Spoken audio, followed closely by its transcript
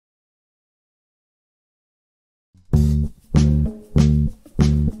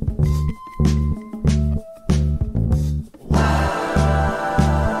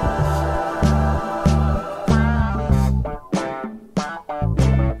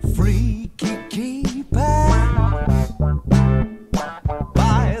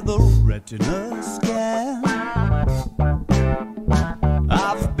in a scan.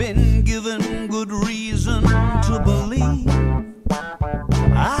 I've been given good reason to believe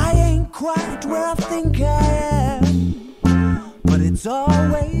I ain't quite where I think I am, but it's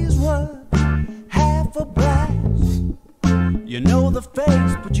always worth half a blast. You know the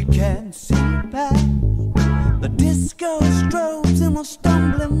face, but you can't see past the disco strobes and the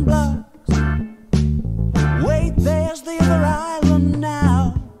stumbling blocks. Wait, there's the other island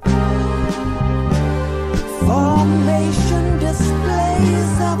now. Formation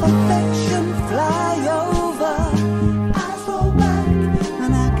displays of affection fly over. Eyes roll back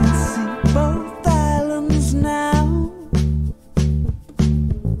and I can see both islands now.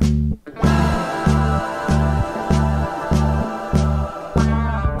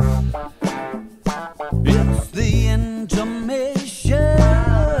 It's the intermission.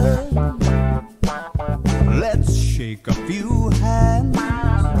 Let's shake a few hands.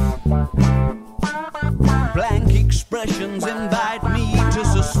 Blank expressions invite me to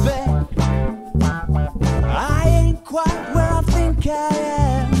suspect I ain't quite where I think I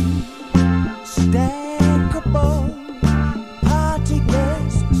am. Stackable party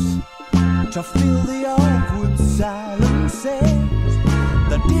guests to fill the awkward silences.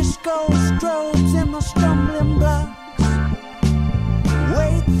 The disco strobes and the stumbling blocks.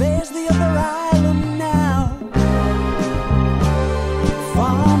 Wait, there's the other island now.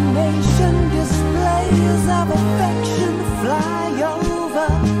 Formation displays of affection fly over.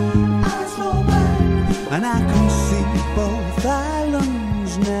 Eyes roll back and I can see both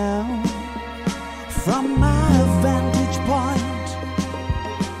islands now. From my vantage point,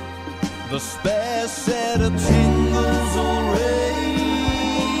 the spare set of tingles will raise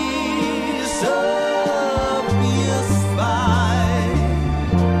up your spine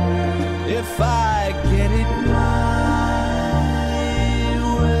if I get it my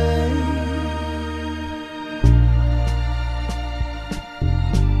way.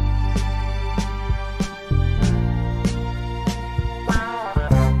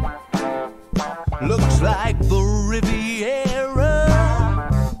 Looks like the Riviera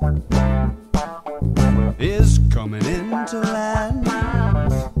is coming into land.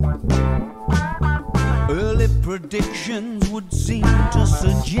 Early predictions would seem to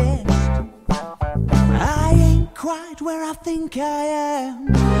suggest I ain't quite where I think I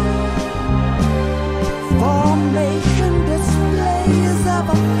am. Formation displays of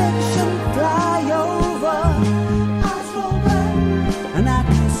affection